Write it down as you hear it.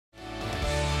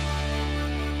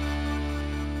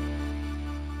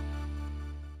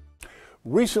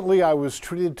Recently, I was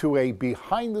treated to a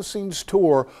behind-the-scenes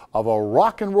tour of a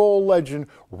rock and roll legend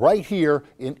right here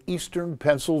in eastern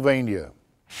Pennsylvania.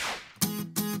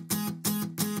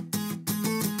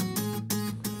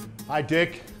 Hi,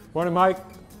 Dick. Morning, Mike.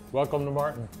 Welcome to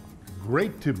Martin.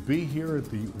 Great to be here at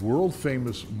the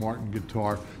world-famous Martin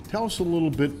Guitar. Tell us a little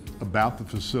bit about the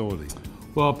facility.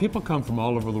 Well, people come from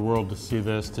all over the world to see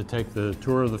this, to take the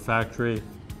tour of the factory,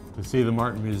 to see the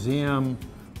Martin Museum.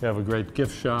 We have a great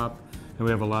gift shop, and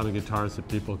we have a lot of guitars that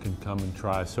people can come and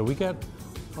try. So we get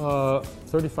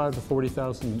 35 to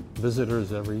 40,000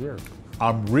 visitors every year.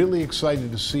 I'm really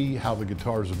excited to see how the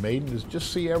guitars are made and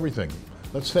just see everything.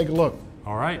 Let's take a look.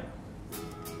 All right.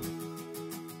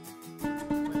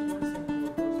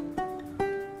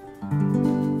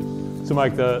 So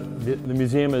Mike, the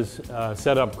museum is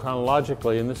set up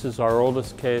chronologically, and this is our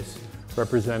oldest case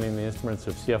representing the instruments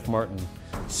of C.F. Martin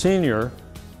Sr.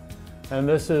 And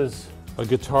this is a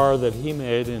guitar that he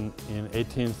made in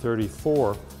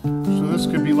 1834. So this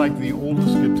could be like the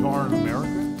oldest guitar in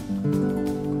America?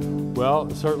 Well,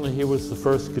 certainly he was the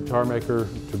first guitar maker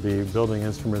to be building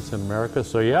instruments in America,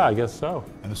 so yeah, I guess so.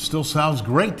 And it still sounds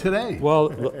great today. Well,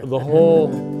 the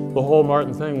whole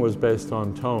Martin thing was based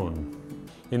on tone.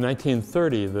 In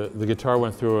 1930, the guitar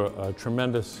went through a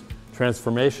tremendous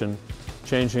transformation,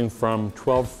 changing from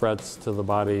 12 frets to the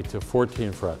body to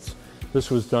 14 frets. This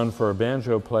was done for a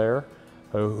banjo player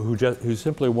who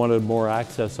simply wanted more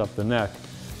access up the neck,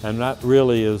 and that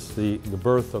really is the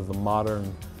birth of the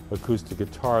modern acoustic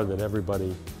guitar that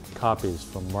everybody copies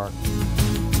from Martin.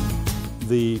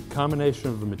 The combination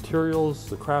of the materials,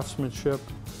 the craftsmanship,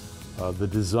 the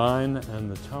design,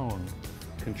 and the tone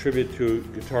contribute to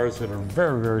guitars that are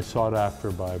very, very sought after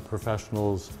by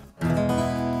professionals.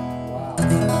 Wow.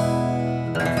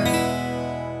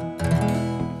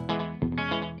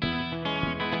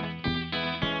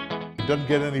 It doesn't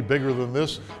get any bigger than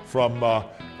this, from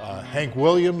Hank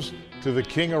Williams to the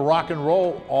king of rock and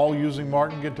roll, all using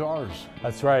Martin guitars.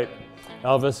 That's right.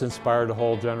 Elvis inspired a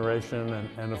whole generation,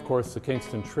 and of course the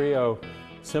Kingston Trio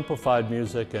simplified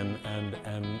music, and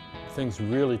things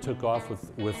really took off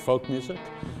with folk music.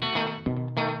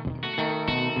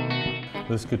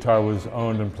 This guitar was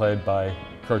owned and played by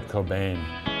Kurt Cobain.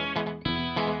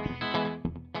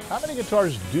 How many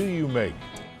guitars do you make?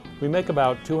 We make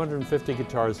about 250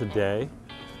 guitars a day,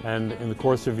 and in the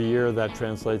course of a year that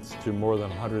translates to more than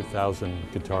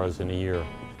 100,000 guitars in a year.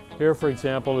 Here, for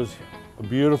example, is a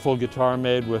beautiful guitar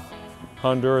made with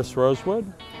Honduras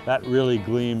rosewood. That really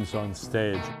gleams on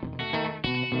stage.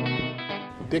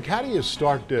 Dick, how do you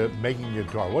start making a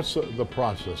guitar? What's the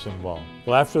process involved?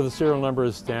 Well, after the serial number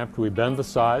is stamped, we bend the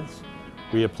sides,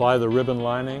 we apply the ribbon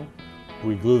lining,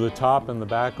 we glue the top and the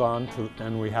back on,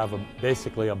 and we have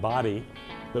basically a body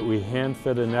that we hand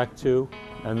fit a neck to,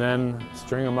 and then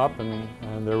string them up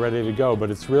and they're ready to go.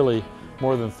 But it's really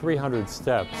more than 300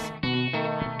 steps.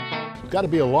 Got to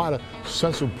be a lot of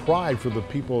sense of pride for the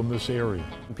people in this area.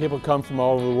 People come from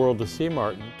all over the world to see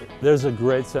Martin. There's a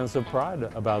great sense of pride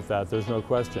about that, there's no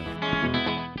question.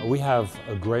 We have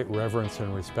a great reverence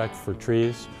and respect for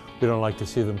trees. We don't like to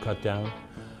see them cut down.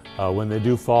 When they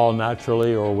do fall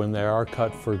naturally, or when they are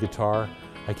cut for guitar,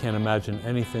 I can't imagine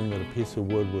anything that a piece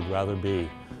of wood would rather be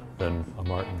than a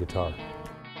Martin guitar.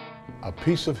 A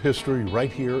piece of history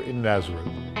right here in Nazareth.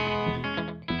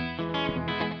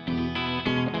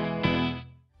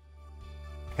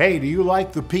 Hey, do you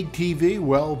like the Peak TV?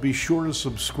 Well, be sure to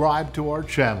subscribe to our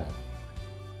channel.